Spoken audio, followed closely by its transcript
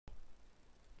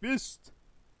Fist.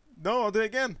 No, I'll do it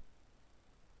again.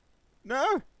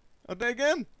 No, I'll do it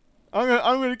again. I'm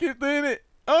gonna keep doing it.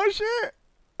 Oh shit!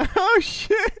 Oh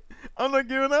shit! I'm not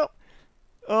giving up.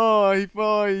 Oh, he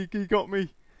got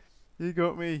me. He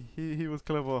got me. He was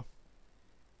clever.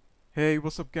 Hey,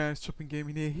 what's up guys? Chopping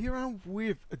Gaming here. Here I'm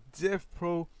with a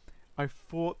DEVPRO. I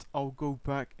thought I'll go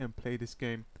back and play this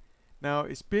game. Now,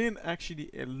 it's been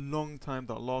actually a long time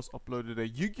that I last uploaded a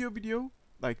Yu-Gi-Oh video,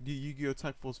 like the Yu-Gi-Oh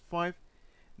Tag Force 5.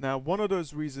 Now, one of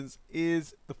those reasons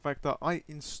is the fact that I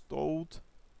installed,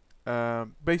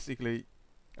 basically,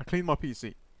 I cleaned my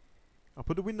PC. I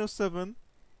put the Windows 7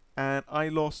 and I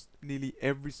lost nearly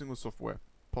every single software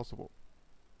possible.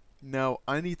 Now,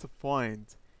 I need to find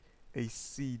a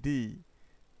CD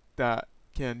that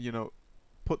can, you know,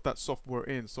 put that software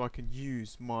in so I can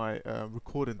use my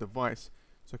recording device,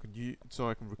 so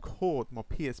I can record my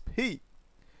PSP.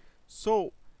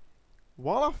 So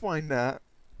while I find that,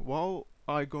 while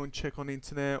I go and check on the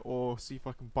internet or see if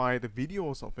I can buy the video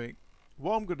or something,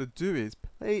 what I'm gonna do is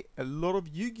play a lot of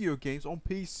Yu-Gi-Oh games on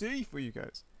PC for you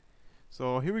guys.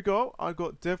 So here we go. I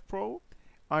got DEVPRO.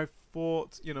 I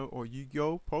thought, you know, or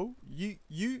Yu-Gi-Oh Pro,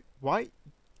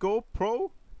 Go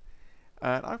Pro,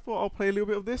 and I thought I'll play a little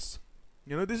bit of this.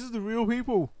 You know, this is the real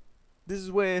people. This is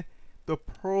where the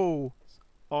pros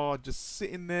are just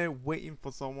sitting there waiting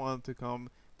for someone to come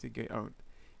to get owned.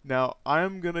 Now,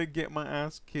 I'm gonna get my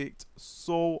ass kicked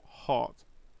so hard.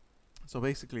 So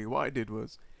basically, what I did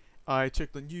was, I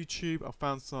checked on YouTube. I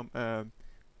found some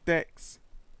decks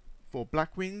for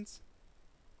Blackwings,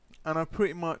 and I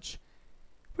pretty much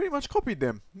copied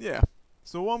them. Yeah.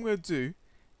 So what I'm gonna do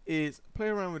is play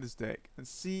around with this deck and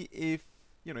see if,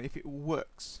 you know, if it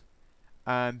works,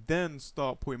 and then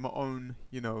start putting my own,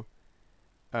 you know,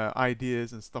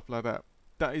 ideas and stuff like that.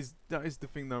 That is the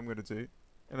thing that I'm gonna do.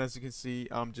 And as you can see,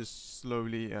 I'm just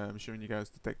slowly showing you guys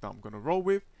the deck that I'm gonna roll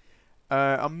with.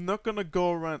 I'm not gonna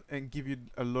go around and give you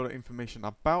a lot of information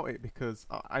about it, because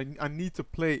I need to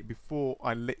play it before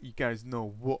I let you guys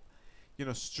know what, you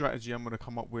know, strategy I'm gonna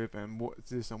come up with and what's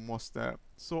this and what's that.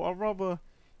 So I'd rather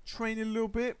train a little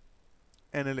bit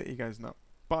and then let you guys know.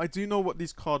 But I do know what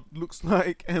this card looks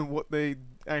like and what they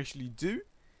actually do.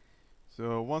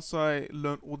 So once I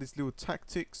learn all these little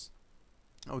tactics,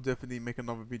 I'll definitely make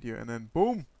another video, and then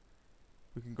boom,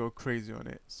 we can go crazy on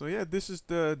it. So yeah, this is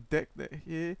the deck that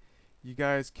here. You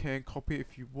guys can copy it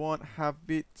if you want, have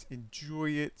it,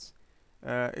 enjoy it.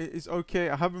 It's okay.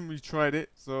 I haven't really tried it,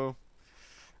 so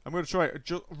I'm gonna try it.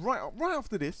 Just right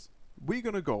after this, we're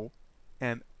gonna go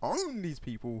and own these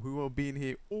people who are being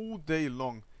here all day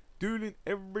long, dueling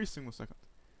every single second.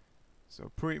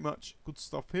 So pretty much good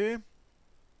stuff here.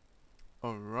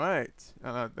 Alright,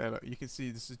 and there, look, you can see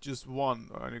this is just one.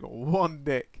 I only got one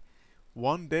deck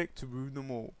to rule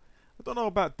them all. I don't know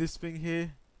about this thing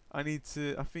here. I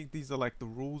think these are like the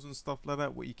rules and stuff like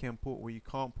that, what you can put, what you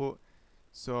can't put.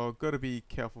 So gotta be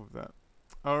careful with that.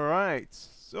 Alright,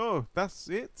 so that's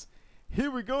it. Here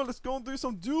we go, let's go and do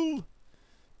some duel.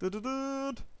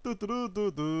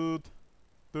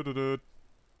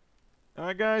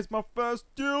 Alright guys, my first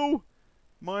duel,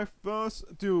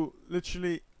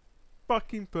 literally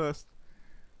fucking first.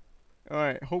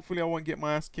 Alright, hopefully I won't get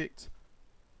my ass kicked.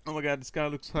 Oh my god, this guy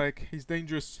looks like he's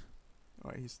dangerous.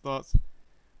 Alright, he starts.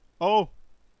 Oh,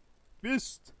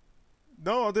 fist.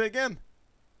 No, I'll do it again.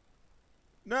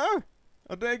 No,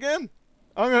 I'll do it again.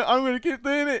 I'm gonna keep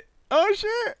doing it. Oh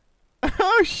shit!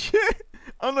 Oh shit!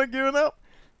 I'm not giving up.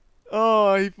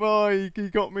 Oh, he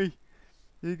got me.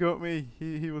 He got me.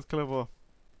 He was clever.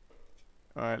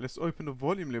 Alright, let's open the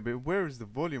volume a little bit. Where is the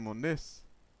volume on this?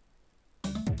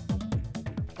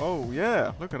 Oh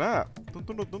yeah, look at that. Dun,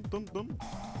 dun, dun, dun, dun, dun.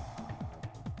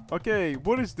 Okay,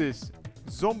 what is this?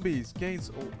 Zombies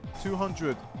gains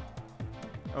 200.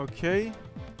 Okay,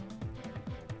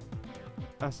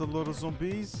 that's a lot of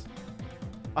zombies.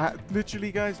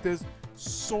 Literally guys, there's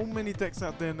so many decks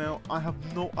out there now. I have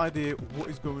no idea what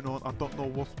is going on. I don't know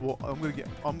what's what. I'm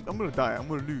gonna die. I'm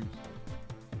gonna lose.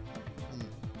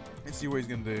 Let's see what he's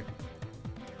gonna do.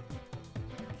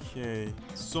 Okay,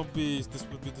 zombies. This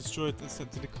will be destroyed and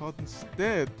sent to the card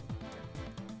instead.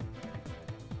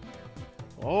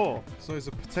 Oh, so it's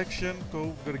a protection.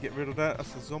 Cool, gotta get rid of that.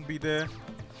 That's a zombie there.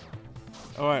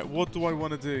 Alright, what do I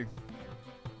want to do?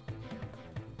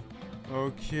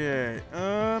 Okay,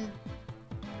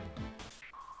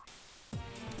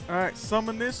 alright,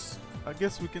 summon this. I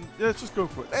guess we can, yeah, let's just go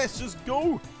for it. Let's just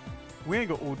go! We ain't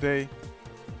got all day.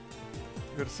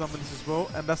 We gotta summon this as well,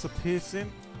 and that's a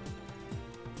piercing.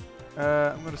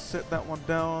 I'm gonna set that one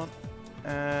down,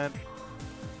 and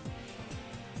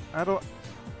I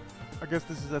guess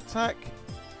this is attack.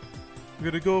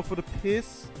 We're gonna go for the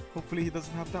pierce. Hopefully he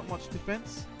doesn't have that much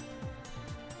defense.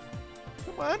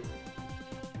 Come on.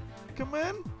 Come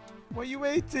on. What are you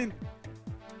waiting?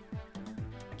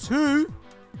 2.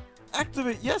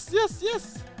 Activate. Yes, yes,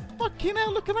 yes. Fucking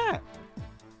hell, look at that.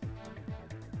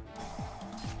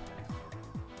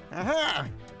 Aha.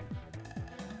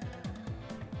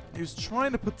 He was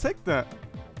trying to protect that.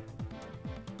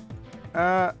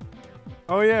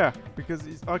 Oh yeah, because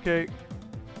he's okay.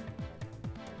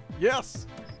 Yes,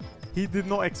 he did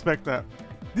not expect that.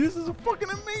 This is a fucking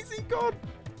amazing card.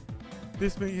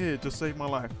 This thing here just saved my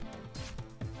life.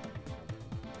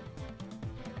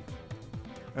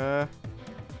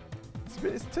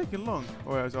 It's taking long.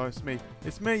 Oh, it's me.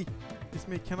 It's me. It's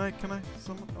me. Can I?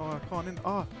 Someone? Oh, I can't in.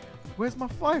 Ah, where's my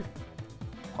 5?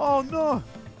 Oh no.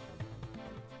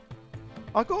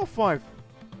 I got a 5.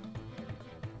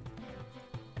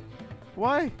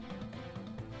 Why?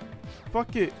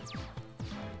 Fuck it.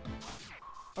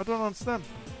 I don't understand.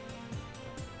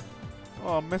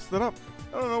 Oh, I messed it up.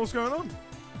 I don't know what's going on.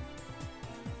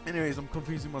 Anyways, I'm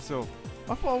confusing myself.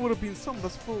 I thought I would have been some.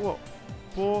 That's for what?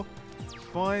 4,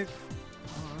 5.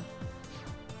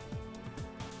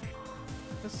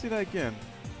 Let's see that again.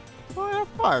 Do I have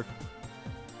 5?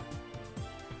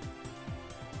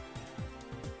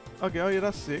 Okay, oh yeah,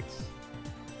 that's 6.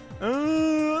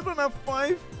 I don't have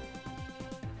 5.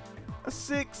 A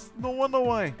 6. No wonder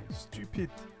why.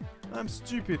 Stupid. I'm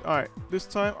stupid. Alright, this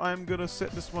time I'm gonna set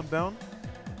this one down.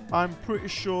 I'm pretty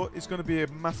sure it's gonna be a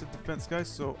massive defense, guys.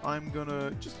 So I'm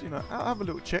gonna just, you know, I'll have a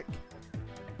little check.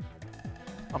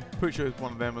 I'm pretty sure it's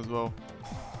one of them as well.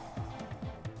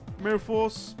 Mirror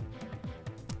Force.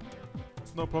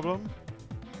 It's no problem.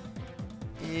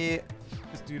 Yeah.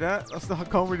 Let's do that. I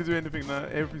can't really do anything now.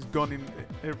 Everything's gone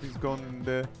in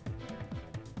there.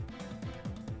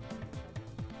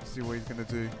 Let's see what he's gonna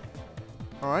do.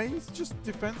 Alright, he's just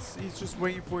defense. He's just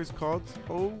waiting for his cards.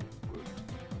 Oh, good.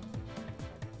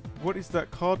 What is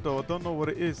that card though? I don't know what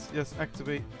it is. Yes,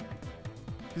 activate.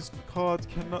 This card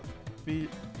cannot be.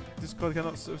 This card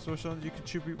cannot switch on. You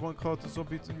contribute 1 card to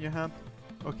zombies in your hand.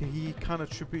 Okay, he kind of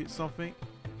attributes something.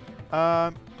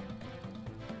 I'm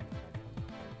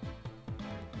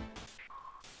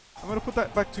gonna put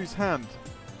that back to his hand.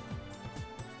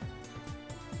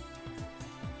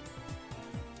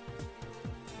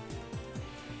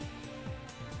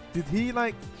 Did he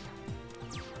like?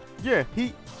 Yeah,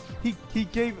 he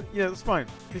gave. Yeah, that's fine.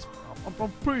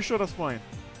 I'm pretty sure that's fine.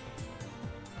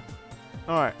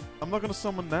 All right, I'm not gonna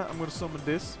summon that. I'm gonna summon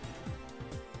this,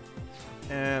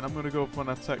 and I'm gonna go for an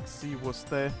attack. See what's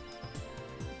there.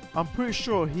 I'm pretty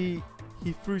sure he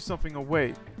threw something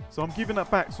away, so I'm giving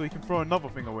that back so he can throw another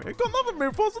thing away. I got another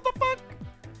mirror force. What the fuck?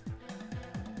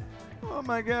 Oh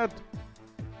my god.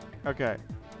 Okay,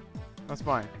 that's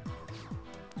fine.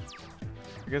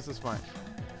 I guess that's fine.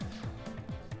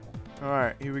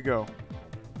 Alright, here we go.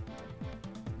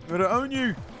 I'm gonna own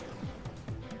you!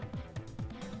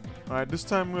 Alright, this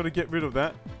time I'm gonna get rid of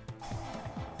that.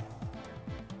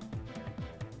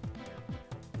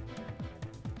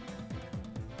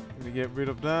 I'm gonna get rid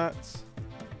of that.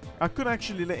 I could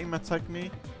actually let him attack me.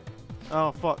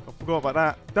 Oh fuck, I forgot about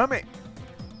that. Damn it!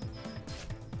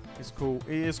 It's cool,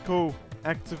 it is cool.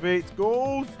 Activate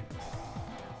goals!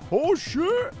 Oh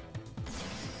shit!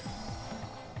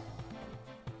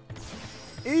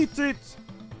 Eat it!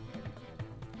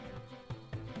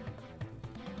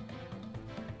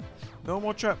 No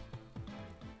more trap.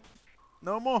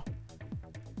 No more.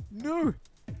 No.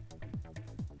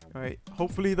 Alright.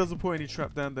 Hopefully he doesn't put any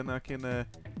trap down. Then I can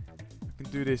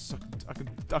do this. I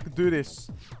can do this.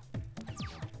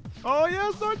 Oh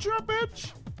yes, no trap,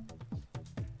 bitch.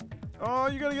 Oh,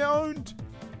 you're gonna get owned.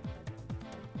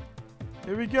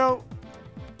 Here we go.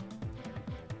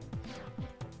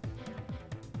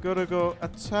 Gotta go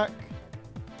attack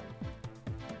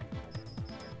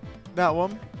that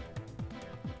one,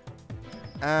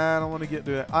 and I want to get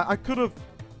to it. I could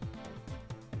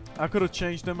have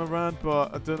changed them around,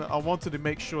 but I didn't. I wanted to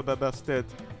make sure that that's dead.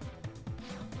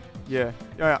 Yeah.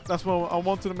 That's what I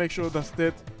wanted to make sure that's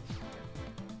dead,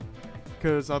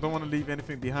 because I don't want to leave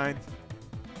anything behind.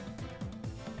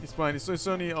 It's fine. It's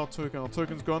only our token. Our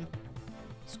token's gone.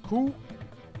 It's cool.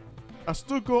 I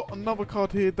still got another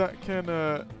card here that can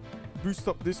boost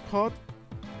up this card.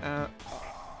 I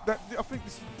think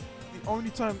this is the only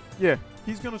time. Yeah,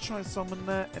 he's gonna try and summon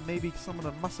that and maybe summon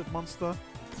a massive monster.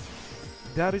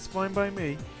 That is fine by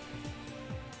me.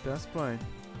 That's fine.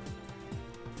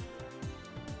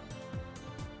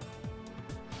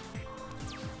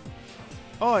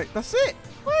 Alright, that's it.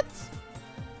 What?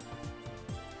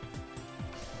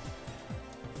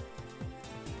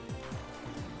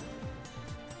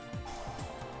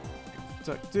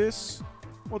 Attack this.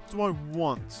 What do I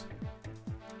want?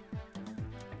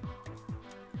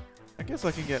 I guess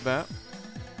I can get that.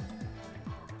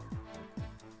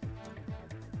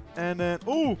 And then,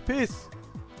 oh, piss.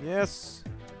 Yes.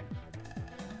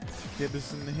 Get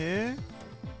this in here.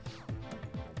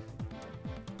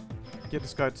 Get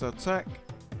this guy to attack.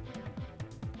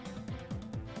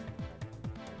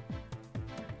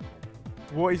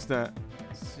 What is that?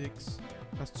 6.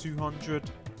 That's 200.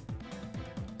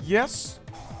 Yes.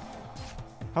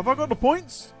 Have I got the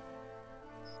points?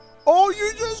 Oh,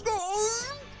 you just got...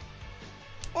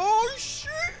 Oh, shit.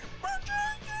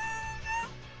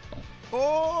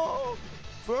 Oh.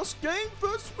 First game,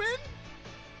 first win.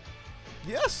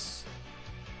 Yes.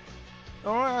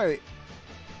 Alright.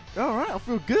 Alright, I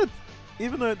feel good.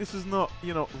 Even though this is not,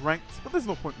 you know, ranked. But there's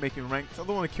no point making ranked. I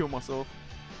don't want to kill myself.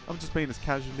 I'm just playing this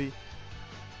casually.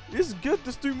 This is good.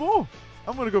 Let's do more.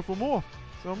 I'm going to go for more.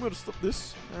 So I'm going to stop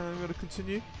this. And I'm going to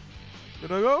continue.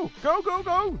 Gonna go. Go, go,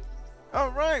 go.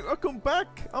 Alright, welcome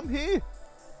back. I'm here.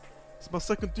 It's my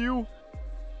second duel.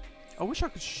 I wish I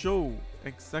could show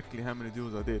exactly how many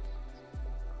duels I did.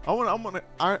 I'm on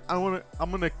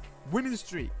a winning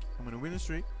streak. I'm on a winning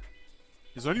streak.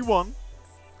 There's only one,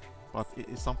 but it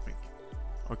is something.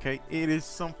 Okay, it is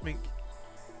something.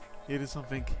 It is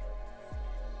something.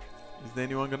 Is there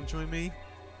anyone gonna join me?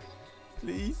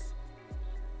 Please?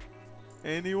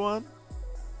 Anyone?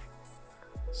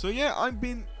 So yeah,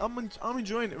 I'm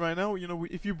enjoying it right now. You know,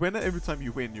 if you win it every time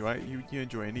you win, right? You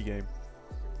enjoy any game.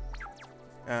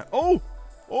 Oh,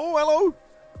 hello.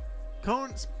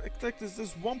 Current spectators.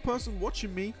 There's one person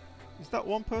watching me. Is that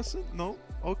one person? No.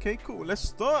 Okay, cool. Let's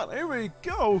start. Here we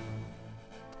go.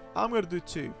 I'm gonna do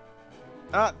 2.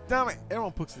 Damn it!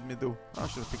 Everyone picks the middle. I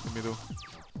should have picked the middle.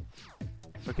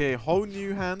 Okay, whole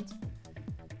new hand.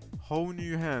 Whole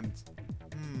new hand.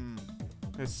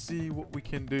 Let's see what we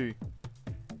can do.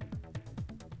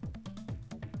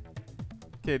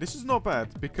 Okay, this is not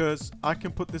bad because I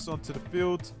can put this onto the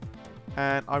field,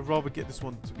 and I'd rather get this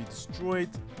one to be destroyed.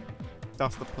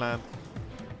 That's the plan.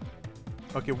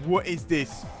 Okay, what is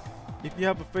this? If you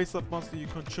have a face-up monster you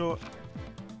control,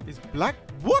 is black?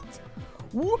 What?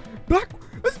 What? Black?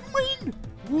 That's mine!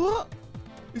 What?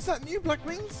 Is that new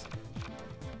Blackwings?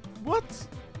 What?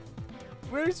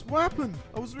 What happened?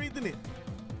 I was reading it.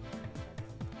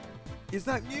 Is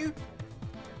that new?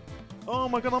 Oh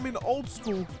my god, I'm in old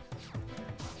school.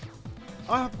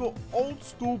 I have got old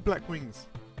school Blackwings.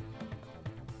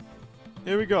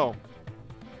 Here we go.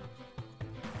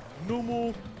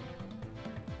 Normal.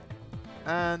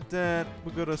 And then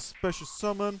we got a special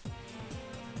summon.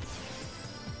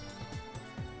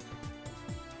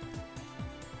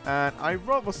 And I'd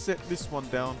rather set this one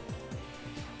down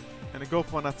and go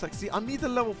for an attack. See, I need a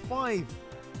level 5.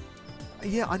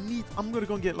 Yeah, I'm gonna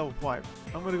go and get level 5.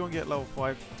 I'm gonna go and get level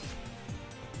 5.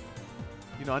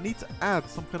 You know, I need to add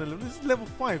some kind of level. This is level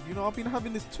 5. You know, I've been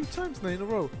having this 2 times now in a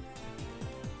row.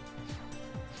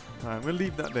 Alright, I'm gonna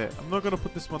leave that there. I'm not gonna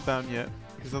put this one down yet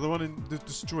because I don't want to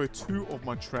destroy 2 of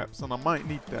my traps, and I might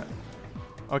need that.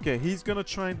 Okay, he's gonna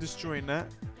try and destroy that,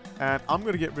 and I'm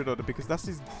gonna get rid of it because that's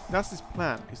his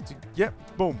plan. Is to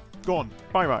boom, gone,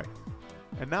 bye bye.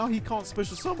 And now he can't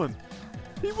special summon.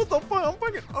 He was on fire. I'm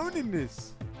fucking owning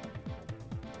this.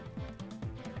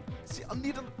 See, I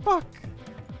need a fuck.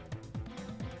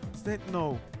 Is that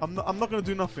no? I'm not gonna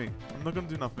do nothing. I'm not gonna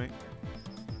do nothing.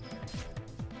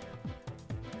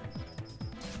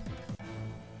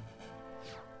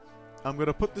 I'm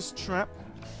gonna put this trap.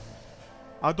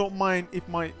 I don't mind if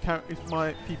my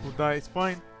people die. It's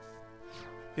fine.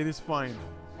 It is fine.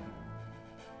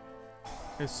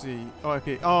 Let's see. Oh,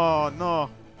 okay. Oh no.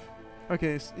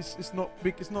 Okay, it's not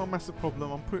big. It's not a massive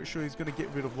problem. I'm pretty sure he's gonna get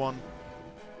rid of 1.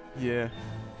 Yeah,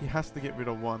 he has to get rid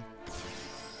of 1.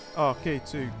 Oh, okay,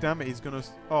 2. Damn it, he's gonna.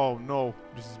 Oh no,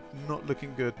 this is not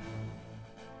looking good.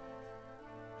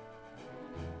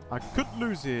 I could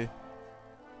lose here.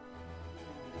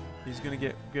 He's gonna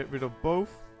get rid of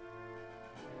both.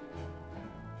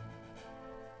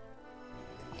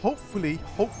 Hopefully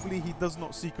he does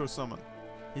not Secret Summon.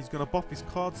 He's gonna buff his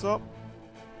cards up.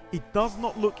 It does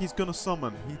not look he's gonna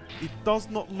summon. It does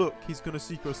not look he's gonna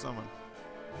Secret Summon.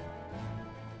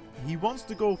 He wants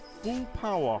to go full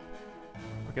power.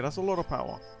 Okay, that's a lot of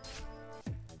power.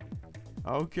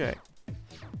 Okay.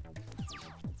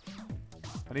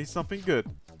 I need something good.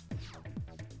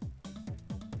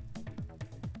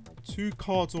 2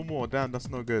 cards or more. Damn, that's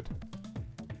no good.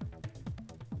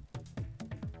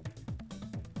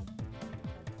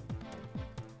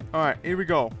 Alright, here we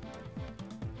go.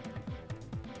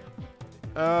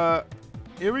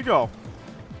 Here we go.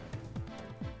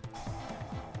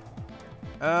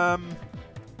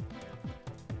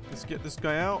 Let's get this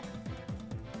guy out.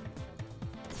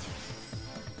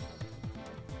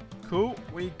 Cool.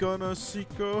 We're gonna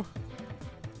Seeker.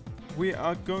 We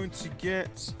are going to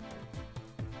get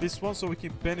this one so we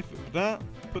can benefit from that.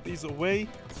 Put these away.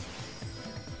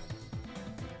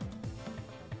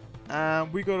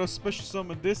 And we got a special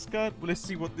summon this guy. Well, let's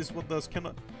see what this one does.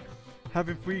 Cannot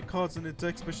having 3 cards in the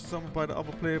deck special summoned by the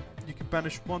other player. You can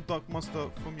banish 1 dark monster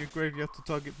from your graveyard to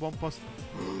target 1 monster.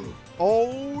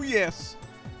 Oh yes.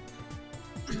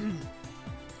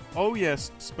 Oh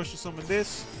yes. Special summon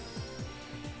this.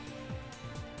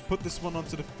 Put this one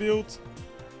onto the field.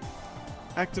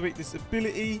 Activate this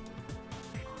ability.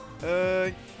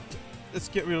 Let's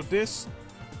get rid of this.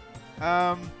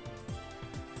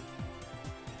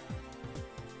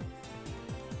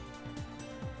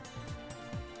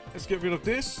 Let's get rid of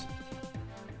this.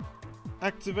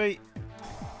 Activate.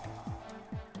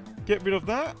 Get rid of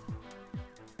that.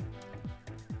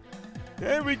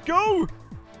 There we go.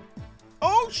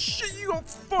 Oh shit, you got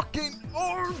fucking...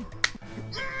 Oh,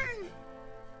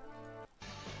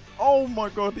 oh my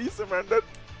god, he surrendered.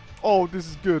 Oh, this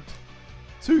is good.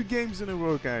 2 games in a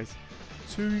row, guys.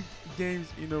 2 games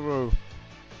in a row.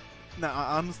 Now,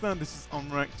 I understand this is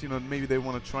unranked, you know, maybe they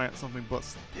want to try out something, but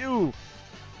still.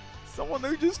 Someone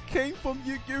who just came from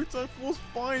Yu-Gi-Oh! Time Force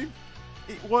 5.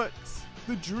 It works.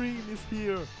 The dream is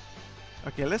here.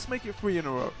 Okay, let's make it 3 in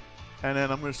a row. And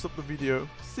then I'm going to stop the video.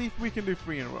 See if we can do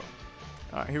 3 in a row.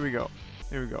 Alright, here we go.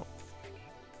 Here we go.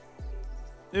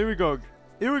 Here we go.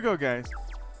 Here we go, guys.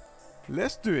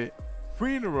 Let's do it.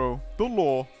 3 in a row. The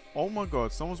law. Oh my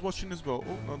god, someone's watching as well.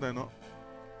 Oh, no, they're not.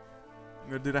 I'm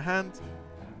going to do the hand.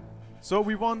 So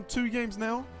we won 2 games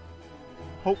now.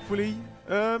 Hopefully.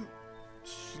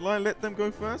 Shall I let them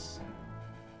go first?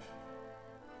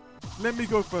 Let me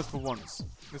go first for once.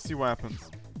 Let's see what happens.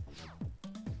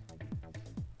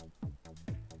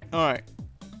 Alright.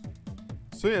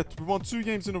 So yeah, we won 2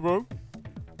 games in a row.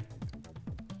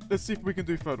 Let's see if we can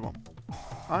do 3rd one.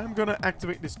 I'm gonna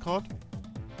activate this card.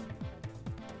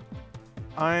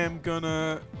 I am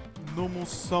gonna normal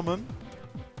summon.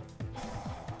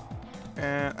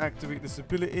 And activate this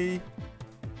ability.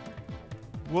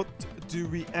 What do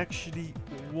we actually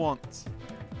want?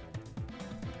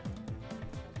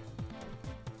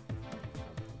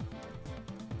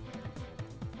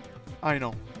 I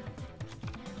know.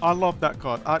 I love that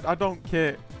card. I don't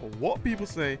care what people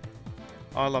say.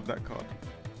 I love that card.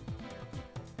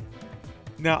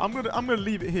 Now I'm gonna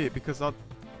leave it here because I'm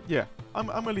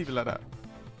gonna leave it like that.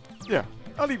 Yeah,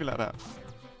 I'll leave it like that.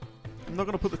 I'm not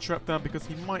gonna put the trap down because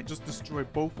he might just destroy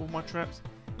both of my traps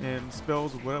and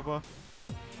spells or whatever.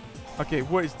 Okay,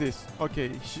 what is this? Okay,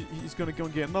 he's gonna go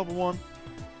and get another one.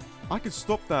 I can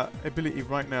stop that ability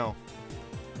right now.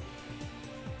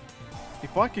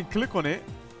 If I can click on it.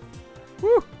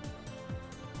 Woo!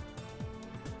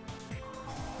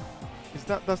 Is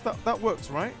that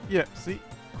works, right? Yeah, see?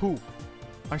 Cool.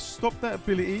 I stopped that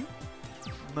ability.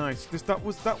 Nice. That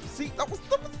was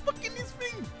fucking his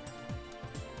thing.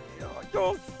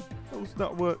 Yes.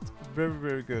 That worked very,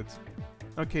 very good.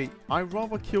 Okay, I'd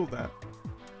rather kill that.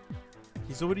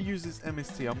 He's already used his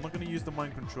MST. I'm not going to use the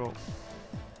mind control.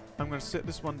 I'm going to set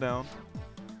this one down.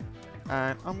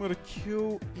 And I'm going to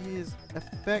kill his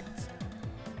effect.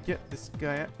 Get this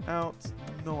guy out.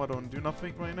 No, I don't want to do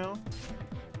nothing right now.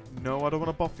 No, I don't want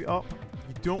to buff it up.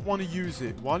 You don't want to use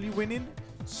it. While you're winning,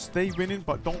 stay winning,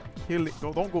 but don't kill it.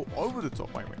 Don't go over the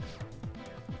top by winning.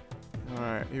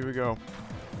 Alright, here we go.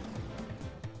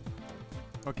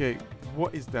 Okay,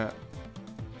 what is that?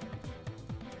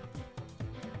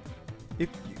 If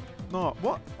you... No,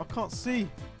 what? I can't see.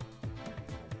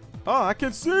 Ah, I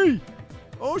can see!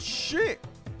 Oh, shit!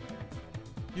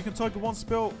 You can target 1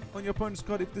 spell on your opponent's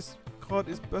card if this card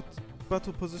is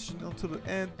battle positioned until the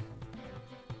end.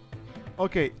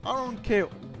 Okay, I don't care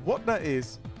what that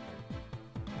is.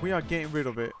 We are getting rid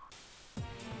of it.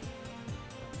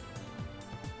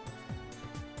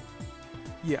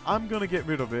 Yeah, I'm gonna get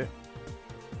rid of it.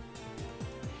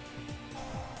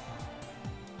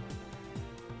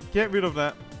 Get rid of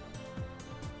that.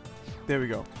 There we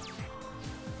go.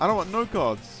 I don't want no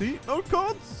cards. See? No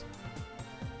cards?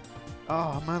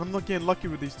 Ah, man, I'm not getting lucky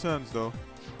with these turns, though.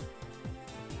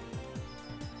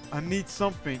 I need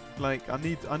something. Like, I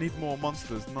need more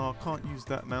monsters. No, I can't use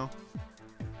that now.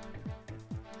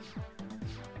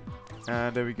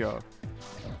 And there we go.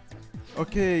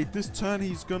 Okay, this turn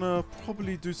he's gonna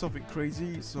probably do something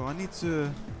crazy, so I need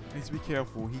to be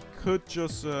careful. He could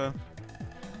just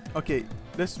okay,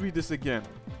 let's read this again.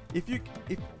 If you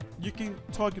can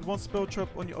target 1 spell trap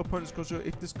on your opponent's control,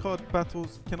 if this card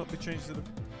battles cannot be changed to the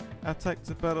attack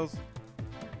to battles.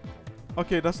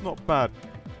 Okay, that's not bad.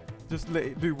 Just let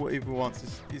it do what it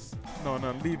wants. No,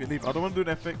 leave it. I don't want to do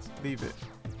an effect. Leave it.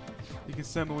 You can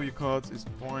send all your cards. It's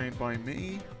fine by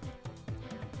me.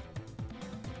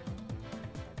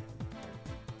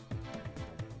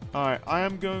 Alright, I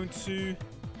am going to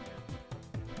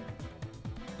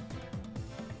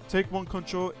take one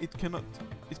control. It's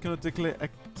gonna declare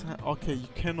attack. Okay, you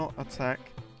cannot attack.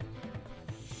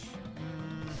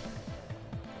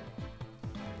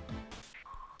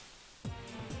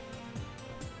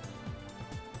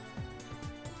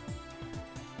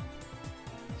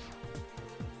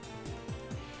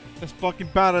 Let's fucking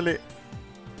battle it.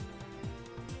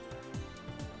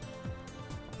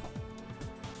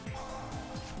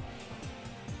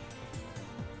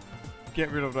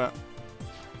 Get rid of that.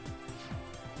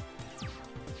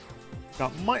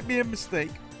 That might be a mistake,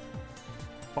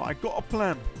 but I got a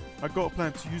plan. I got a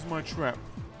plan to use my trap.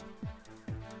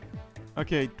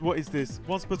 Okay, what is this?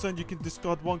 Once per turn, you can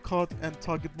discard one card and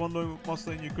target one low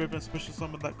monster in your graveyard and special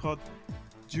summon that card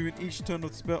during each turn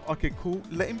of the spell. Okay, cool.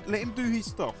 Let him do his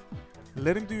stuff.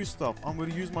 Let him do his stuff. I'm going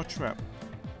to use my trap.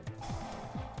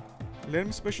 Let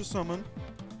him special summon.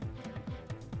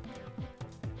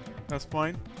 That's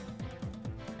fine.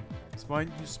 It's fine.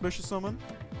 You special summon.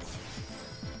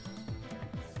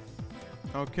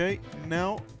 Okay,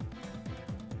 now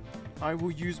I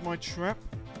will use my trap.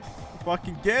 If I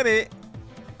can get it.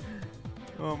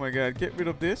 Oh my god. Get rid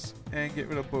of this and get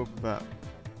rid of both of that.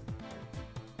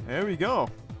 There we go.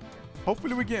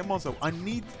 Hopefully we get a monster. I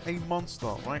need a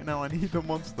monster. Right now I need a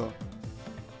monster.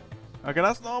 Okay,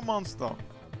 that's not a monster.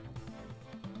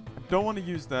 I don't want to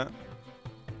use that.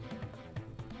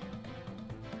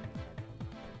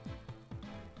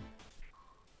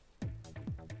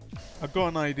 I've got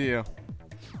an idea.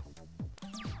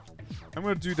 I'm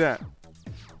going to do that.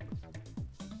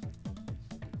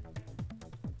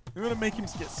 We're going to make him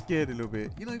get scared a little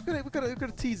bit. You know, we've got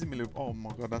to tease him a little. Oh my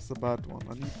god, that's a bad one.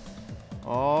 I need...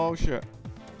 Oh shit.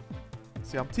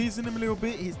 See, I'm teasing him a little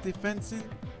bit. He's defending.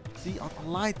 See, I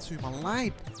lied to him. I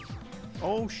lied.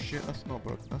 Oh shit, that's not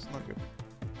good. That's not good.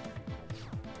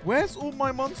 Where's all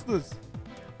my monsters?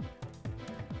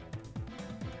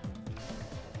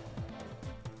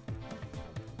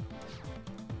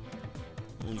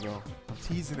 There you go. I'm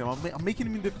teasing him. I'm making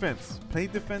him in defense. Play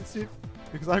defensive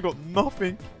because I got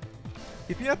nothing.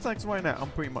 If he attacks right now, I'm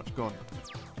pretty much gone.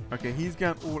 Okay, he's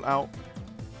going all out.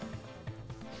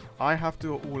 I have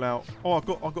to all out. Oh, I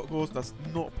got ghost. That's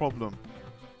not a problem.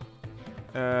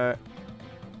 I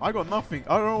got nothing.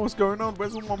 I don't know what's going on.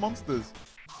 Where's all my monsters?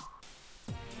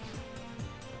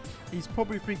 He's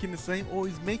probably thinking the same, or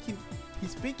he's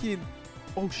thinking,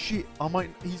 oh shit,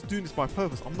 he's doing this by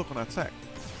purpose. I'm not gonna attack.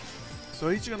 So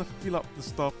he's gonna fill up the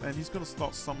stuff and he's gonna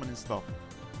start summoning stuff.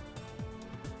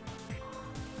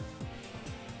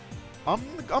 I'm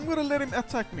gonna let him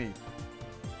attack me.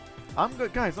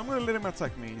 Guys, I'm gonna let him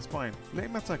attack me. It's fine. Let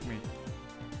him attack me.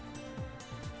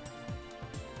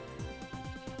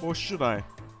 Or should I?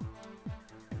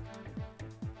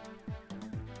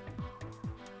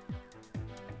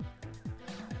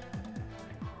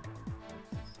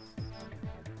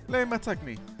 Let him attack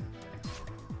me.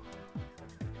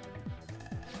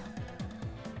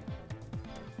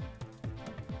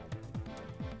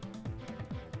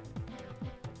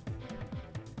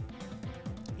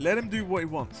 Let him do what he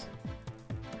wants.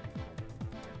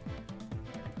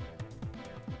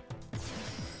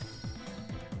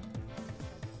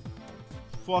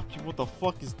 Fuck you, what the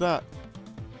fuck is that?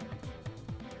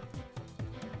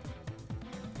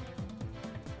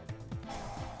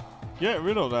 Get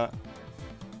rid of that.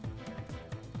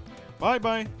 Bye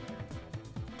bye.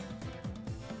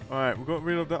 Alright, we got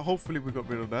rid of that. Hopefully we got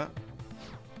rid of that.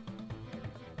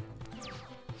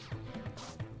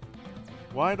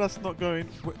 Why that's not going?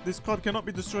 This card cannot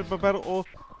be destroyed by battle or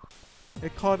a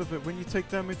card of it when you take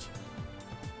damage.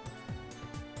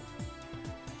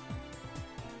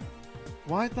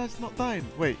 Why that's not dying?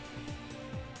 Wait.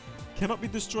 Cannot be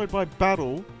destroyed by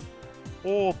battle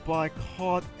or by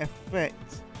card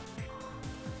effect.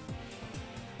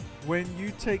 When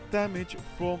you take damage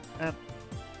from an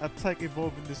attack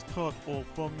involving this card or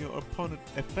from your opponent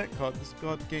effect card, this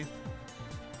card gains.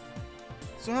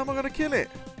 So how am I gonna kill it?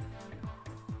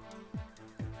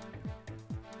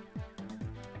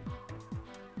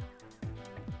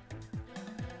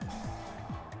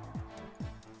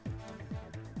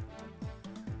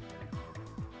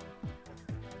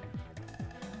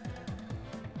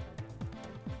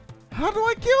 How do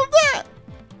I kill that?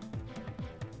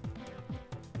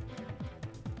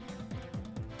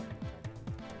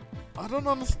 I don't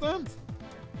understand.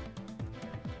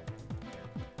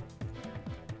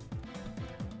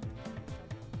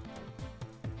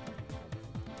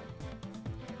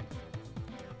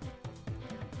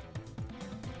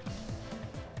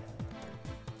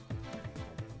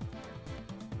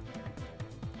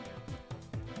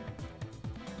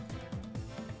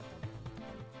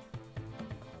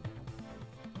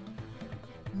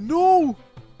 No!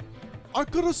 I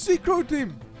gotta secret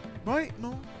him! Right?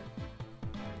 No.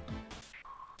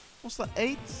 What's that?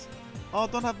 8? Oh, I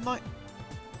don't have 9.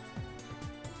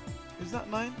 Is that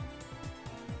 9?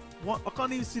 What? I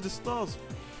can't even see the stars.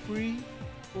 3,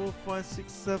 4, 5,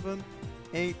 6, 7,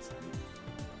 8.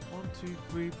 1, 2,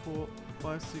 3, 4,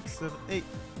 5, 6, 7, 8.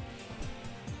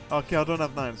 Okay, I don't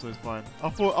have 9, so it's fine. I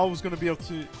thought I was gonna be able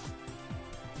to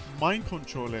mind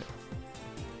control it.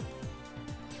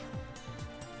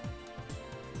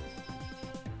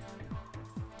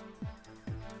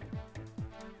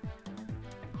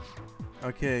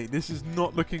 Okay, this is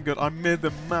not looking good. I made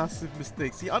a massive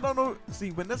mistake. See, I don't know. See,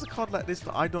 when there's a card like this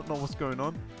that I don't know what's going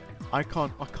on, I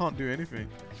can't do anything.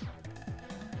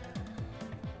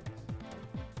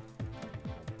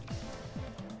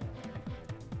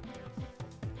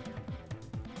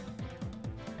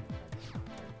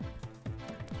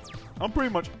 I'm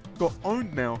pretty much got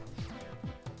owned now.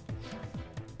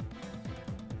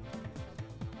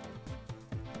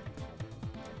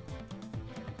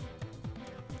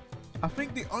 I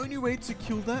think the only way to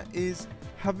kill that is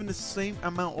having the same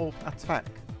amount of attack.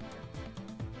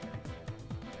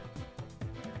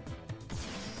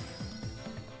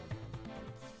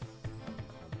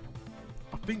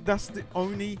 I think that's the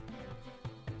only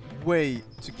way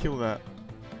to kill that.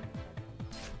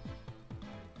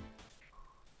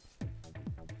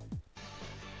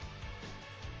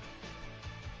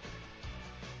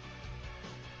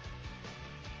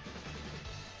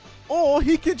 Or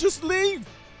he can just leave!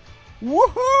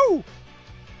 Woohoo!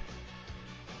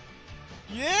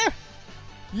 Yeah!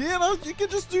 Yeah, no, you can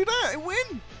just do that and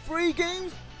win! 3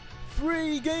 games!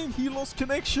 3 games! He lost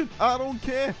connection! I don't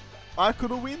care! I could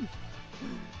have win!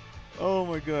 Oh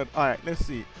my god. Alright, let's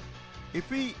see. If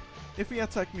he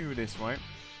attacked me with this, right?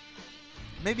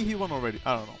 Maybe he won already.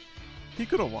 I don't know. He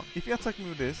could have won. If he attacked me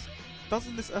with this,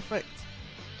 doesn't this effect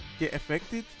get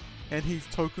affected? And his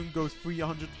token goes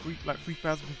 300, like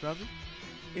 3,000, 3,000?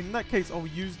 In that case, I'll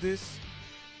use this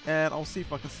and I'll see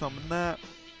if I can summon that,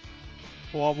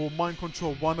 or I will mind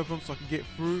control one of them so I can get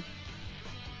through.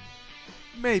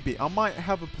 Maybe I might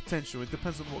have a potential. It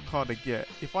depends on what card I get.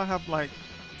 If I have like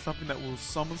something that will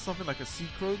summon something like a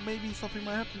Secret, maybe something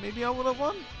might happen. Maybe I would have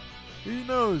won. Who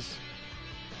knows?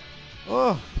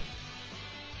 Oh,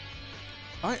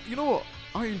 you know what?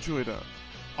 I enjoyed it.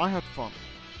 I had fun,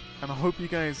 and I hope you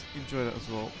guys enjoyed it as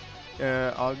well.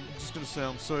 I'm just going to say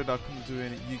I'm sorry that I couldn't do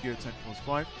any Yu-Gi-Oh! Tech Force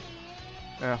 5.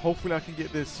 Hopefully I can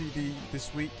get the CD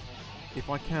this week. If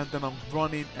I can, then I'm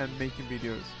running and making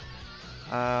videos.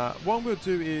 What I'm going to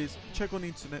do is check on the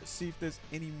internet, see if there's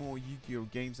any more Yu-Gi-Oh!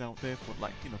 Games out there for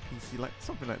like, you know, PC, like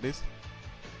something like this.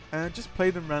 And just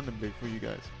play them randomly for you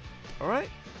guys. Alright?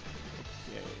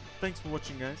 Okay. Thanks for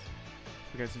watching, guys.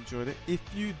 If you guys enjoyed it. If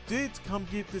you did, come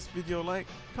give this video a like.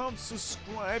 Come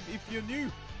subscribe if you're new.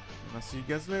 And I'll see you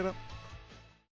guys later.